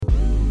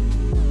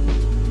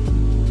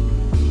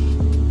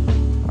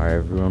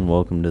Alright, everyone,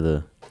 welcome to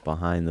the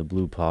Behind the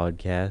Blue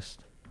podcast.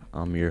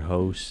 I'm your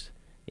host,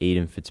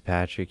 Aidan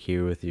Fitzpatrick,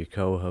 here with your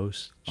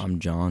co-host. I'm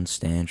John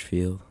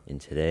Stanchfield.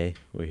 And today,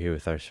 we're here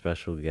with our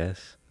special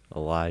guest,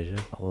 Elijah.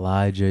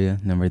 Elijah,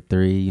 number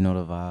 3, you know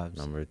the vibes.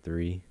 Number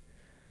 3,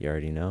 you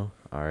already know.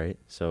 Alright,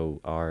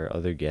 so our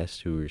other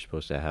guest who we were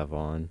supposed to have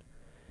on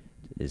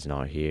is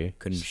not here.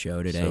 Couldn't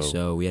show today,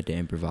 so we had to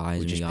improvise.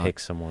 We just picked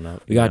someone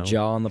up. We got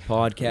Jaw on the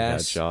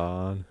podcast. We got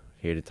John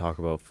here to talk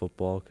about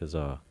football because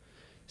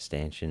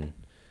Stanch and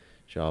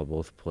Jaw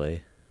both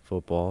play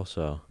football,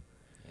 so.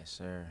 Yes,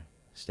 sir.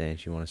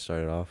 Stanch, you want to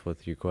start it off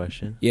with your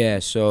question? Yeah,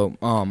 so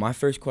my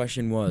first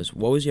question was,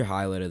 what was your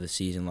highlight of the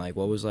season like?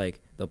 What was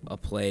like a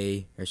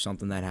play or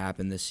something that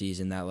happened this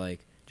season that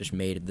like just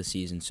made the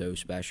season so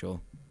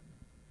special?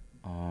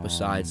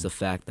 Besides the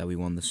fact that we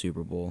won the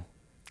Super Bowl.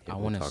 I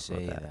want to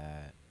say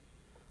that.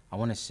 I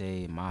want to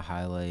say my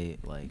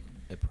highlight, like,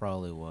 it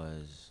probably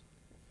was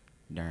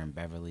during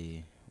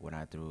Beverly when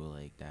I threw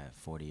like that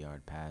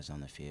 40-yard pass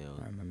on the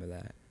field. I remember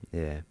that.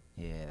 Yeah.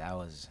 Yeah, that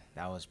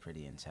was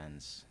pretty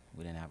intense.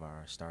 We didn't have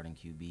our starting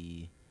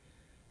QB.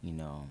 You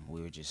know,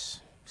 we were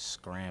just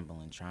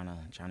scrambling, trying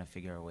to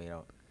figure our way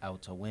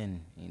out to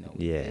win. You know.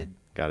 Yeah,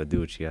 got to do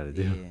what you got to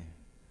do.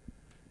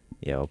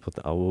 Yeah,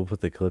 we'll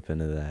put the clip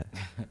into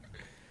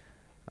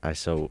that.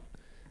 So,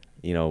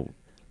 you know,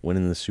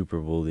 winning the Super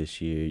Bowl this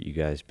year, you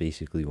guys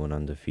basically went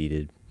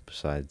undefeated.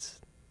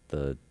 Besides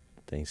the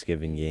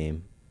Thanksgiving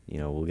game, you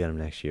know, we'll get them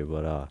next year.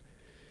 But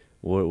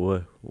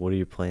what are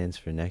your plans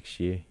for next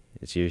year?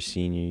 It's your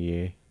senior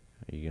year.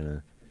 Are you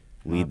gonna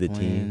lead the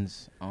team?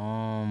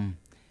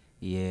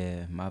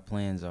 Yeah, my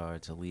plans are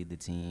to lead the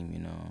team. You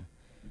know,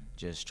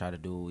 just try to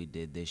do what we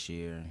did this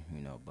year.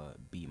 You know, but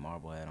beat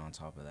Marblehead on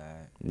top of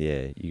that.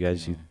 Yeah, you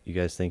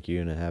guys think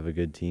you're gonna have a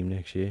good team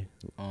next year?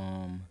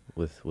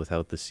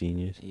 Without the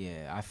seniors?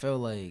 Yeah, I feel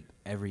like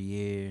every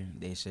year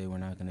they say we're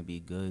not gonna be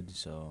good,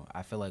 so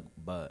I feel like,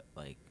 but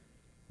like,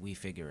 we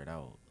figure it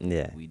out.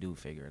 Yeah, we do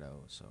figure it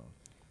out. So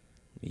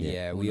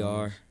yeah, we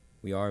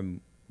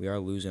are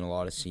losing a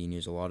lot of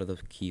seniors. A lot of the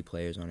key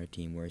players on our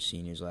team were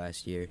seniors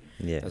last year.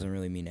 Yeah, doesn't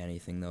really mean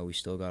anything though. We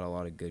still got a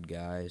lot of good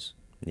guys.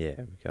 Yeah,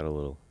 we got a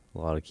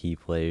lot of key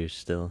players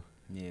still.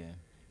 Yeah.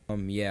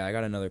 Yeah, I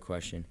got another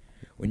question.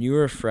 When you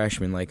were a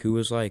freshman, like, who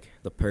was, like,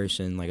 the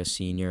person, like, a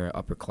senior,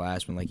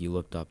 upperclassman, like, you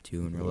looked up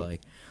to and were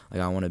like,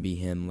 I want to be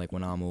him, like,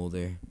 when I'm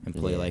older and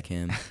play like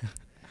him?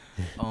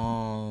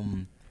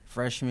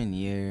 Freshman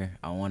year,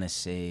 I want to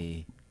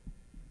say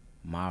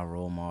my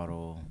role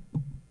model.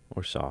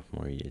 Or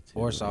sophomore year, too.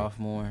 Or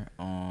sophomore.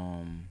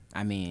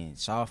 I mean,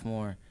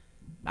 sophomore,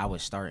 I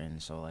was starting,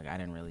 so, like, I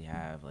didn't really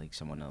have, like,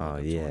 someone to look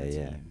up to on the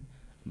team.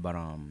 But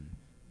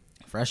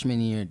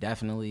freshman year,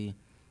 definitely,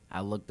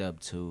 I looked up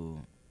to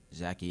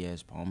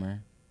Zacchaeus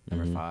Palmer,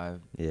 number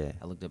 5. Yeah.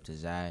 I looked up to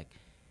Zach.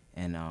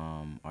 And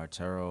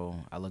Arturo,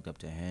 I looked up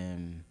to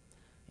him.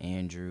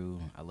 Andrew,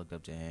 I looked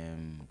up to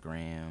him.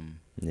 Graham.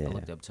 Yeah. I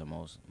looked up to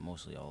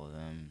mostly all of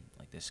them,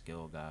 like the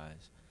skill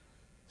guys.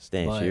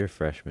 Stanch, you're a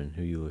freshman.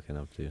 Who you looking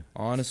up to?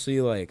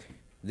 Honestly, like,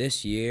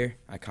 this year,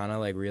 I kind of,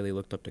 like, really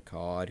looked up to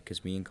COD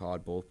because me and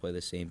COD both play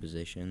the same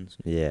positions.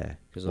 Yeah.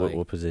 Like,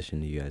 what position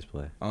do you guys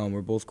play?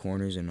 We're both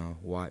corners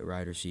and wide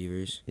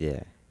receivers.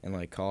 Yeah. And,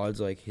 like, COD's,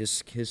 like,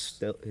 his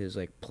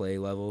like, play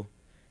level,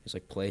 his,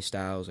 like, play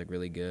style is, like,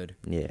 really good.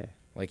 Yeah.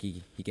 Like,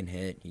 he can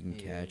hit, he can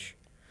catch.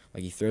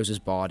 Like, he throws his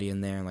body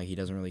in there, and, like, he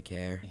doesn't really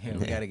care. Yeah,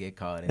 we got to get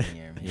COD in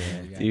here,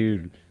 man. Yeah.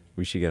 Dude,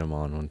 we should get him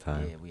on one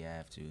time. Yeah, we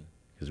have to.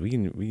 Because we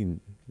can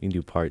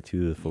do part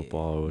 2 of the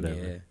football or whatever.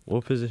 Yeah.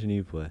 What position do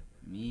you play?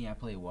 Me, I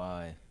play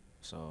wide,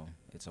 so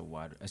it's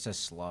a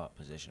slot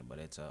position, but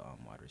it's a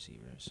wide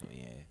receiver, so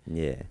yeah.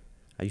 Yeah.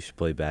 I used to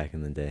play back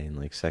in the day in,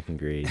 like, 2nd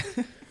grade.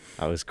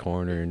 I was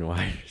corner and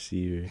wide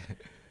receiver. Yeah,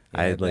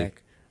 I had,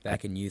 like...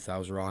 Back in youth, I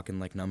was rocking,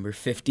 like, number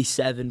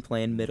 57,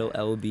 playing middle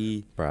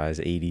LB. Bro, I was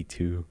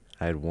 82.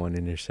 I had 1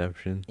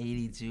 interception.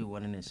 82,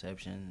 1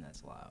 interception?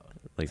 That's loud.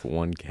 Like,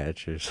 1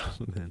 catch or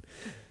something.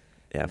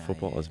 Yeah,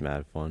 football is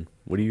mad fun.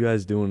 What are you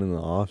guys doing in the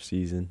off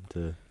season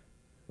to...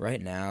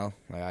 Right now,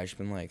 like, I just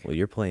been, like... Well,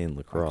 you're playing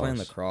lacrosse. I'm playing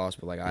lacrosse,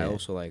 but, like, I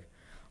also, like...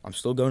 I'm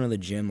still going to the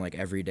gym, like,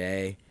 every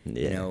day.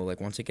 Yeah. You know,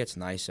 like, once it gets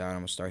nice out, I'm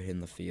going to start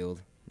hitting the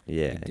field.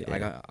 Yeah.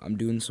 I'm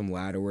doing some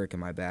ladder work in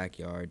my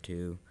backyard,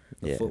 too.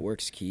 The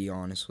footwork's key,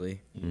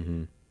 honestly.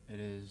 Mm-hmm. It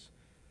is.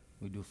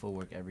 We do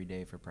footwork every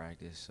day for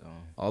practice, so...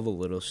 All the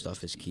little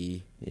stuff is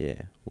key.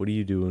 Yeah. What are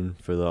you doing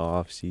for the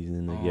off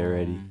season to get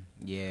ready?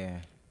 Yeah.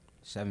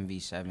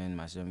 7v7,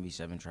 my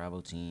 7v7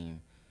 travel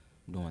team.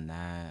 I'm doing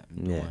that.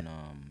 I'm doing,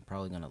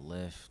 probably going to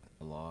lift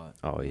a lot.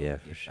 Oh, yeah,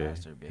 for sure.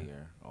 Faster,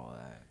 bigger, all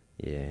that.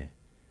 Yeah.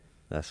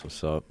 That's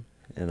what's up.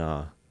 And,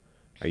 are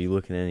you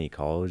looking at any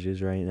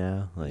colleges right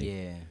now? Like,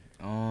 yeah.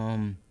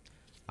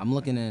 I'm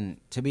looking in,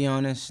 to be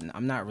honest,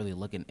 I'm not really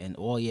looking in,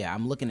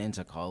 I'm looking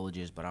into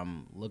colleges, but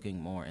I'm looking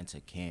more into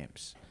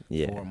camps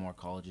for more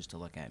colleges to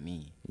look at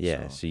me.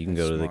 Yeah, so you can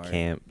go to the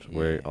camps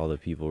where all the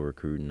people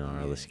recruiting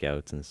are, all the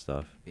scouts and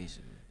stuff.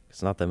 Basically.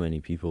 It's not that many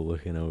people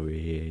looking over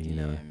here, you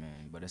know. Yeah,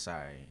 man, but it's all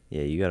right.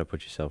 Yeah, you got to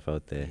put yourself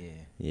out there. Yeah.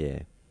 Yeah.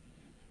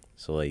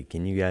 So, like,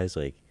 can you guys,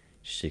 like,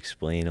 just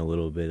explain a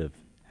little bit of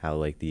how,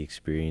 like, the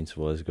experience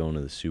was going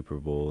to the Super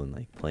Bowl and,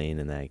 like, playing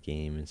in that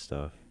game and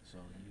stuff? So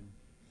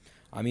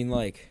I mean,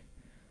 like,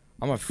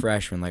 I'm a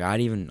freshman. Like, I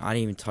didn't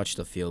even touch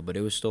the field, but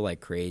it was still,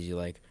 like, crazy.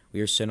 Like, we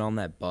were sitting on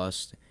that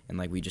bus, and,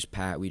 like, we just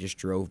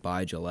drove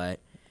by Gillette.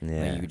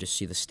 Yeah. Like, you could just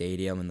see the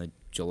stadium and the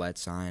Gillette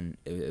sign.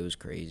 It was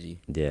crazy.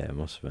 Yeah, it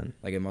must have been.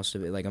 Like, it must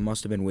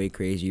have been way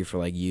crazier for,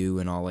 like, you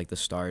and all, like, the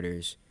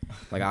starters.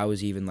 Like, I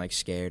was even, like,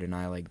 scared, and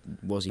I, like,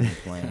 wasn't even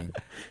playing.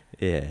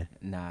 Yeah.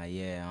 Nah,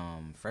 yeah.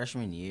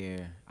 Freshman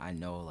year, I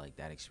know like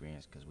that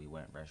experience because we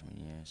went freshman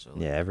year. So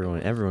like, Yeah,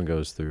 everyone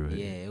goes through it.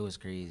 Yeah, it was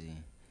crazy.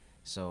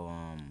 So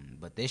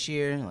but this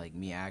year, like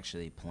me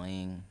actually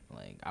playing,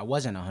 like I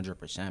wasn't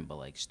 100%, but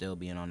like still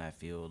being on that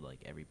field,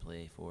 like every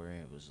play for it,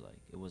 it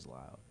was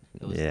loud.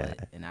 It was Yeah.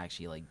 lit, and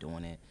actually like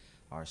doing it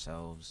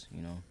ourselves,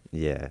 you know.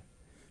 Yeah.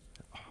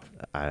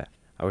 I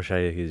wish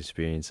I could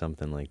experience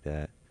something like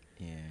that.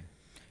 Yeah.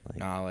 Like,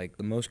 Nah, like,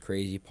 the most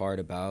crazy part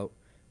about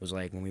was,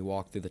 like, when we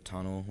walked through the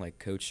tunnel, like,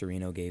 Coach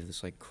Sereno gave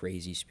this, like,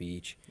 crazy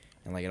speech,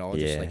 and, like, it all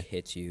just, Yeah. like,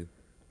 hits you.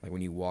 Like,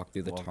 when you walk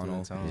through the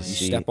tunnel, You you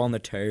see- step on the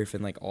turf,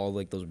 and, like, all,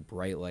 like, those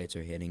bright lights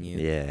are hitting you.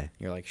 yeah.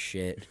 You're like,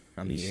 shit,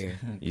 I'm You here.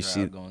 You Crowd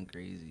see going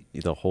crazy.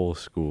 the whole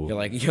school. You're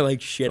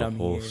like, shit, the I'm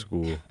whole here.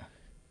 school.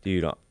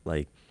 Dude,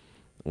 like,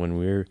 when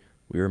we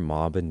were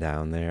mobbing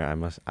down there,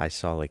 I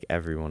saw, like,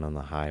 everyone on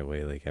the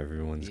highway, like,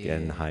 everyone's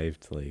getting Yeah.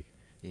 hyped, like.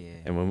 Yeah.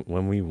 And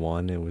when we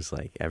won, it was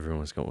like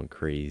everyone was going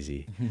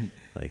crazy.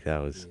 Like,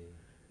 that was. Yeah.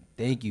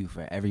 Thank you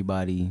for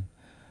everybody,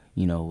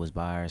 you know, was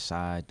by our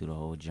side through the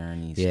whole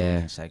journey. Yeah.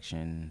 Student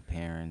section,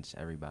 parents,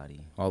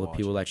 everybody. All the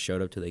people watching that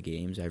showed up to the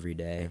games every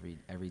day.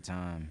 every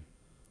time,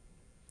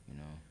 you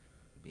know,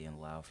 being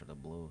loud for the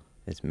blue.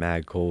 It's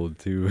mad cold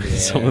too. Yeah.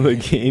 Some of the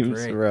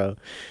games, Frick. bro.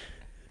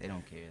 They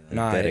don't care though.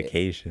 Nah,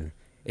 Dedication.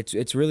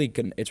 It's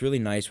really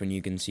nice when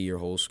you can see your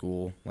whole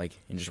school, like,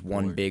 in just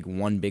one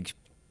Support. big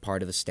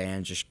part of the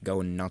stands just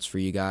going nuts for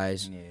you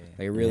guys. Yeah.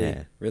 Like, it really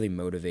Yeah. really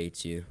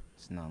motivates you.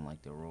 It's nothing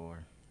like the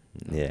roar.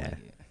 Nothing Yeah. like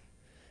it.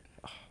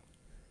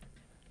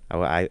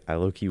 I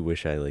low-key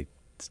wish I, like,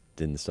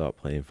 didn't stop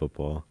playing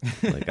football.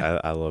 Like,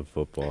 I love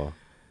football.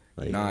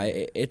 Like, Nah,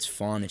 it's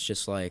fun. It's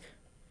just like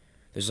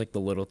there's like the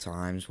little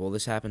times. Well,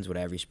 this happens with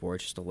every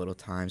sport. Just the little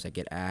times that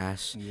get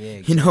ass. Yeah,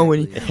 You know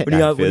when exactly. you I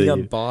got feel you.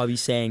 got Bobby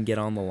saying get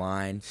on the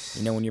line.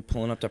 You know when you're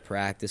pulling up to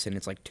practice and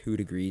it's like 2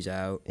 degrees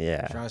out.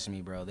 yeah. Trust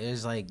me, bro.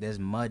 There's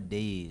mud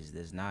days.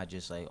 There's not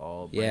just like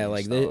all. Yeah, bright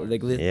like stars.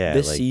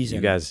 this Like, season.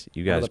 you guys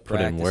the put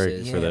in work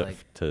practices. for Yeah, the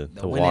like, to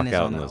the walk winning is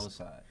out on in the those.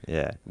 outside.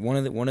 Yeah. One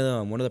of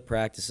the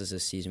practices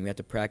this season, we had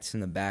to practice in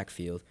the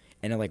backfield,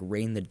 and it like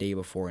rained the day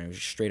before, and it was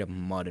just straight up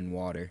mud and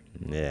water.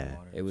 Yeah.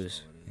 Water, It was-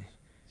 so it is.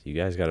 You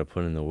guys got to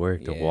put in the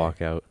work to Yeah.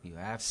 walk out, You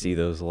have to see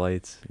those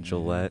lights,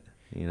 Gillette.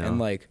 You know. And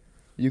like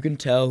you can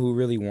tell who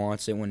really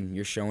wants it when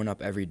you're showing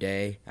up every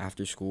day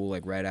after school,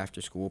 like right after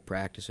school,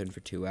 practicing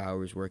for 2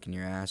 hours, working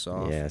your ass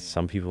off. Yeah.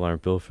 Some people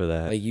aren't built for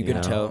that. Like, you can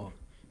know? tell.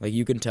 Like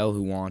you can tell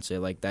who wants it.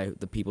 Like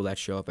the people that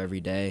show up every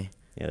day.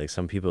 Yeah, like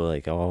some people are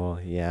like, oh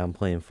yeah, I'm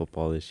playing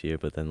football this year,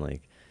 but then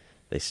like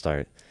they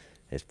start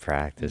it's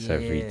practice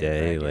every Yeah,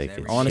 day, practice like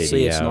every it's day.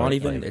 Honestly, shitty it's out, not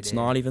even. like, It's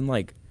not even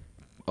like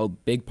a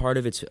big part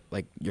of it's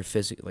like your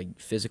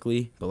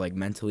physically, but like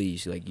mentally,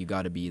 you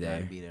got to be You there.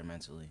 gotta be there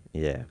mentally.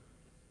 yeah.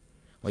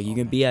 Like you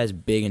can be as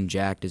big and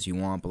jacked as you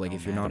want, but like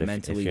if you're not But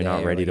mentally if you're not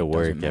there, ready like, to it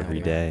doesn't work every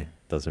matter. day,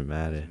 doesn't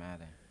matter. Doesn't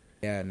matter.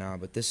 Yeah, nah,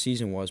 but this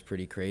season was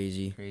pretty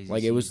crazy. Crazy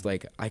Like it was season.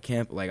 like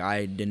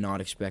I did not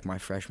expect my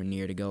freshman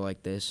year to go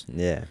like this.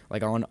 Yeah.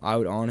 Like I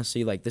would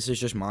honestly, like, this is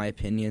just my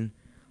opinion.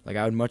 Like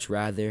I would much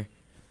rather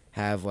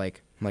have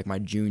like my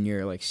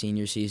junior, like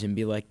senior season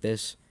be like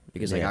this,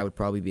 because like Yeah. I would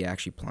probably be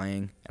actually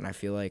playing, and I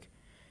feel like,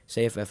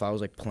 say if I was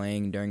like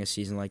playing during a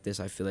season like this,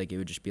 I feel like it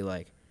would just be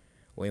like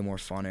way more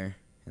funner,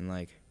 and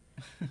like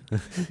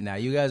Now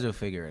you guys will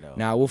figure it out.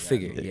 Now we'll You guys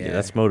figure will it, Yeah, yeah.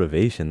 that's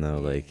motivation though.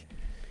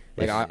 Yeah.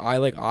 Like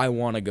I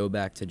want to go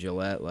back to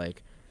Gillette,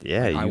 like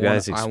yeah, you I wanna-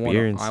 guys I wanna-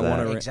 experience I that.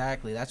 wanna-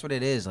 Exactly. That's what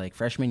it is. Like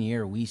freshman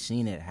year, we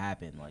seen it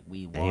happen. Like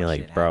we watched And you're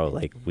like, it bro, happen.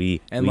 like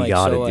we And, we like,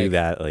 gotta so, do like-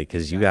 that, like,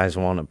 cause you guys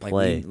want to like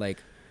play.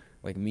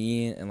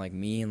 me and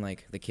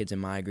like the kids in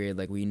my grade,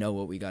 like we know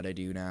what we got to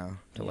do now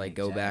to Yeah, like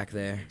go back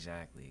exactly, there.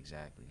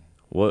 Exactly.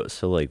 What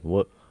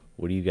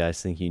do you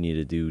guys think you need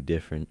to do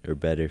different or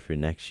better for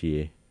next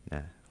year?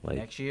 Nah, like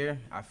Next year,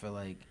 I feel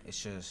like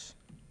it's just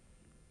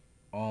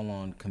all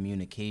on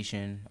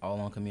communication,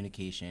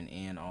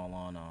 and all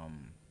on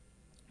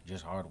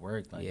just hard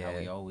work, like how Yeah.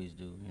 we always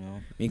do, you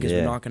know. Because Yeah.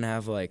 we're not gonna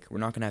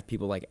have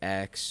people like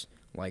X,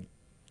 like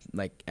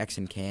X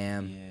and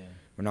Cam. Yeah,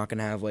 We're not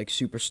gonna have like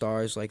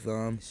superstars like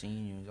them. the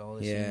seniors, all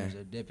the Yeah. seniors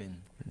are dipping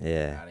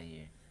yeah, out of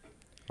here.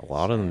 a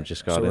lot of them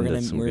just got So we're into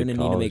gonna some we're good gonna need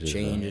to make colleges, though.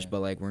 changes, Yeah. but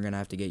like we're gonna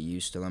have to get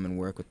used to them and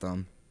work with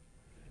them.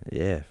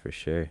 Yeah, for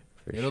sure.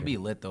 It'll be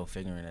lit though,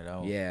 figuring it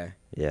out. Yeah,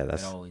 Yeah, it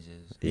that's always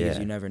is. because yeah.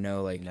 you never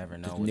know, like You never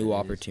know just what new it is.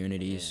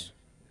 opportunities.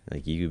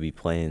 Like you could be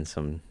playing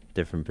some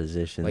different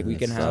positions. Like we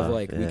and can have stuff,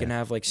 like we yeah. can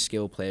have like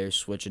skill players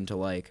switch into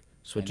like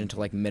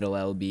middle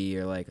LB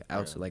or like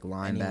outside like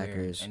Anywhere,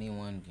 linebackers.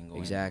 anyone can go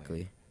Exactly.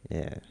 anywhere.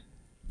 Yeah.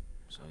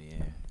 So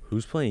yeah.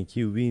 Who's playing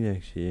QB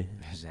next year?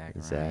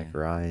 Zach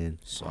Ryan.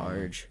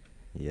 Sarge.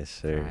 Yes,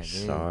 sir. Private.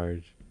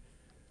 Sarge.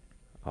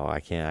 Oh,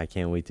 I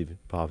can't wait to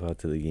pop out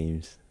to the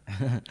games.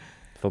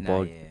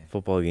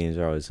 Football games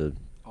are always the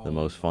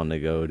most fun to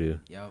go to.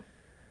 Yep.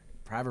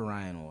 Private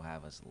Ryan will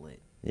have us lit.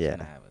 Yeah. He's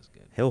gonna have us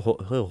good. He'll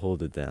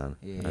hold it down.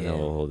 Yeah. I know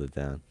he'll hold it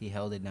down. He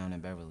held it down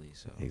in Beverly,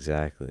 so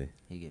Exactly.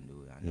 he can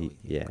do it. I know he can.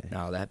 Yeah.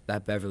 No,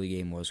 that Beverly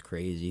game was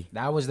crazy.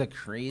 That was the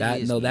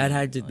craziest. That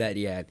had to like, that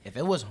yeah. If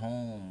it was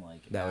home,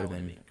 like That that would've would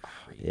have been- been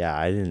crazy.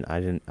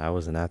 Yeah, I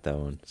wasn't at that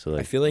one. So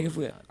like I feel like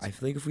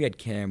if we had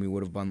Cam, we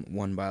would have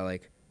won by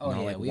like We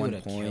one would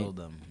have point. killed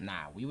them.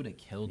 Nah, we would have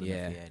killed them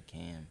Yeah. if we had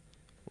Cam.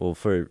 well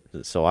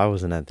so I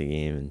wasn't at the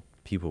game and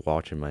people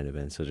watching might have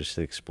been. So just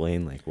to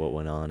explain like what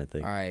went on at the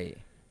All right.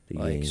 the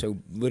Like game. so,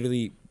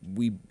 literally,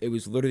 it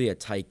was literally a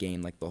tight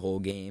game, like the whole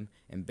game,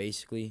 and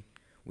basically,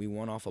 we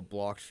won off a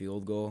blocked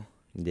field goal.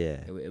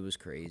 Yeah. It was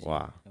crazy.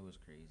 Wow. It was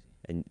crazy.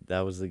 And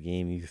that was the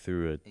game you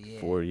threw a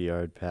Yeah.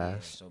 40-yard Yeah,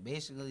 pass. so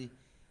basically,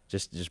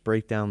 Just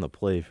break down the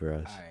play for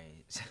us. all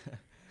right.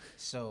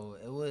 So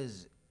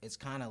it's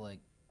kind of like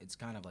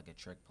a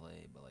trick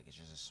play, but like it's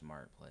just a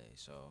smart play.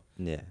 So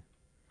Yeah.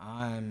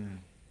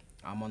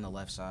 I'm on the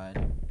left side,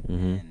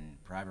 Mhm. and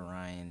Private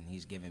Ryan,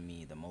 he's giving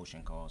me the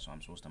motion call, so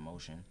I'm supposed to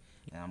motion,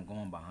 and I'm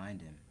going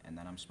behind him, and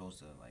then I'm supposed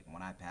to like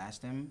when I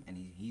passed him, and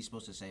he's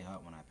supposed to say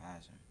hut when I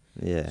pass him.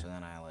 Yeah. So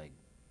then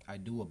I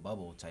do a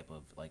bubble type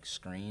of like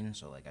screen,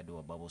 so like I do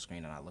a bubble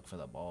screen and I look for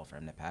the ball for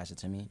him to pass it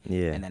to me.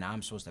 Yeah. And then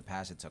I'm supposed to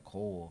pass it to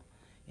Cole,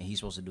 and he's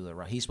supposed to do the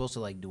route. He's supposed to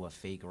like do a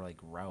fake or like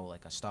route,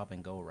 like a stop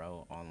and go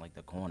route on like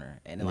the corner,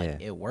 and like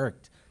Yeah. it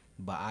worked.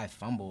 But I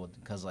fumbled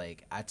because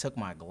like I took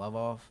my glove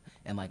off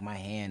and like my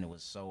hand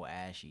was so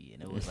ashy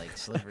and it was like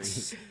slippery.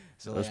 So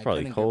It was like, I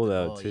probably couldn't grip cold the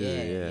out, ball. too,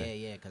 Yeah,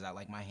 yeah. Because I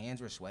like my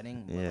hands were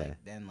sweating. But Yeah.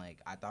 like then like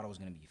I thought it was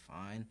gonna be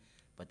fine,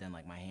 but then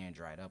like my hand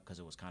dried up because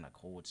it was kind of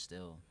cold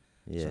still.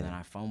 Yeah. So then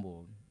I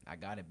fumbled. I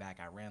got it back.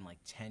 I ran like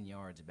 10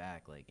 yards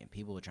back, like, and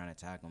people were trying to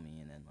tackle me.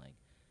 And then like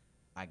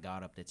I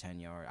got up the 10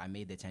 yard. I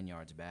made the 10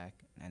 yards back,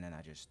 and then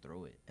I just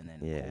threw it. And then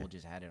Yeah. Cole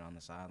just had it on the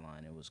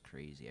sideline. It was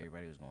crazy.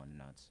 Everybody was going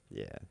nuts.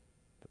 Yeah.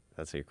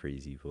 That's a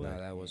crazy play. No,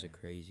 that was a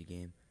crazy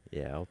game.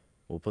 Yeah,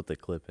 we'll put the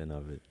clip in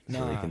of it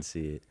so they Nah. can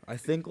see it. I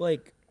think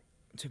like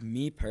to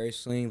me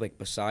personally, like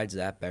besides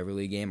that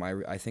Beverly game,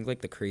 I think like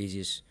the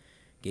craziest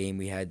game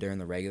we had during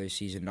the regular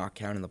season, not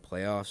counting the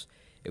playoffs,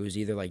 it was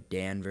either like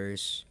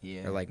Danvers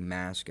Yeah. or like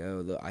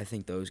Masco. I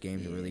think those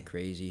games are really Yeah.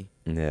 crazy.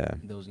 Yeah.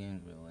 Those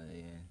games were like,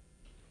 yeah.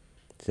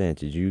 Sant,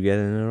 did you get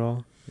in at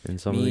all in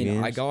some of the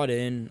games? I got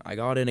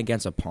in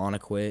against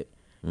Apponequet.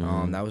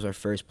 Mhm. That was our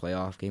first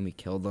playoff game. We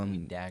killed We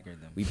them.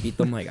 daggered them. We beat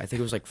them like I think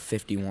it was like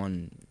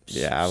 51-7.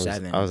 Yeah, I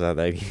was at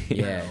that game.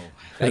 Yeah, It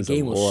that was a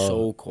game was blow.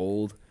 so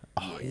cold.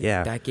 Oh,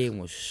 yeah. That game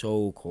was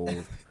so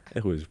cold.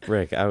 It was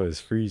brick. I was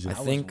freezing. I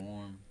think- was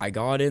warm. I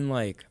got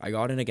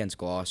in against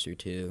Gloucester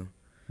too.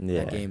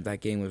 Yeah. That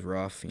game was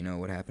rough. You know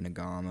what happened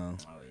to Gamo.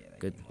 Oh yeah. That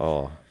Good. game was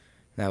Oh. rough.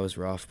 That was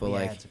rough. But We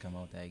like had to come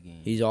out that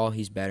game.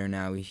 he's better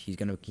now. He's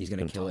gonna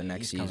gonna- kill it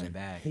next He's coming season.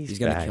 back. He's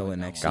gonna back. kill it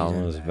next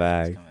Gamo's season.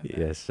 back. He's coming back.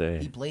 Yes, sir.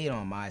 He played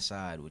on my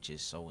side, which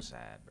is so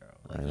sad, bro.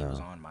 Like I he was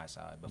know. on my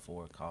side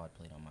before COD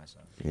played on my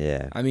side.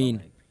 Yeah. I mean,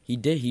 But,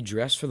 like, he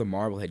dressed for the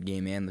Marblehead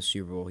game and the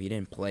Super Bowl. He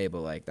didn't play,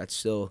 but like it's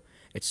still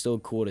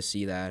cool to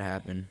see that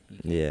happen. he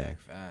came Yeah.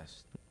 back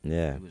fast.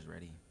 Yeah. He was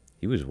ready.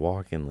 He was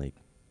walking like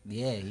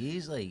Yeah,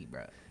 he's like,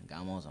 bro.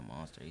 Gamo's a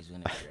monster. He's gonna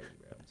be ready,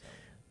 bro. I'm telling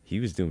you. he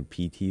was doing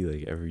PT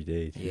like every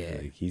day. Too. Yeah.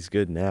 Like he's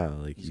good now.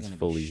 Like He's he's gonna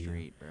fully. be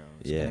straight, bro.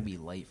 It's Yeah. gonna be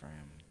late for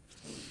him.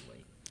 It's gonna be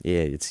late.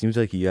 Yeah. It seems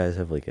like you guys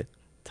have like a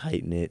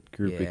tight knit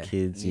group Yeah. of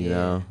kids, you Yeah.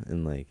 know,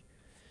 and like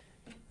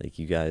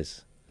you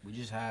guys. We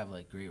just have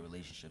like great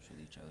relationships with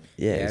each other.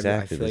 Yeah, I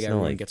exactly. feel like There's no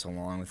everyone like. gets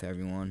along with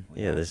everyone.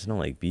 We Yeah, have there's to. no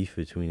like beef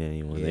between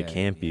anyone. There Yeah.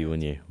 can't be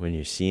Yeah. when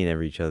you're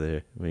seeing each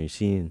other, when you're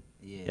seeing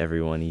Yeah.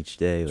 everyone each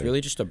day. It's Like,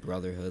 really just a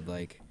brotherhood.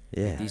 Like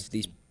yeah,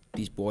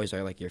 these boys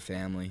are like your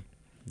family.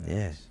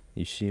 yeah. Nice.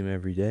 You see them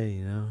every day,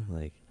 you know,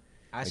 like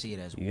I see it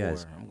as you war.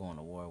 guys- I'm going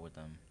to war with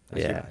them.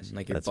 Like, Yeah,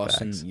 like that's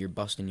facts. you're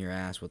busting your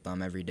ass with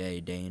them every day,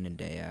 day in and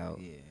day out.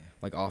 Yeah.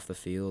 Like off the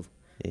field,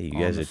 yeah, you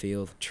on guys the are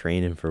field.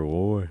 training for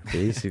war,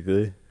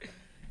 basically.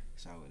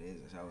 That's how it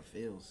is. That's how it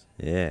feels.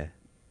 Yeah.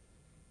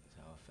 That's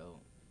how it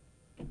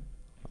felt.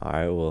 All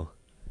right. Well,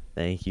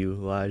 thank you,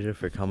 Elijah,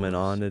 for coming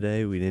on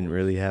today. We didn't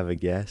really have a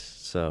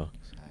guest, so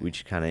we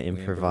just kind of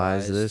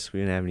improvised improvised. this. We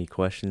didn't have any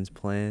questions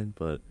planned,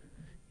 but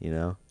you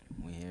know,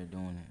 We here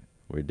doing it.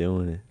 we're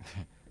doing it.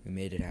 We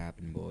made it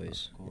happen,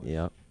 boys. Of course.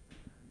 Yep.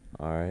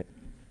 All right.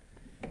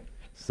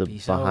 It's the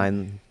Peace out.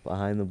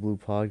 behind the Blue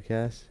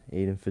podcast.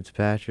 Aidan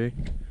Fitzpatrick,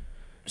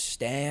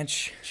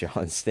 Stanch.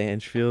 John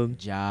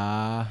Stanchfield,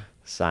 Ja.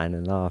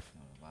 signing off.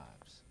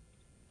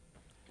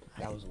 Vibes.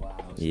 That was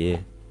loud. Yeah.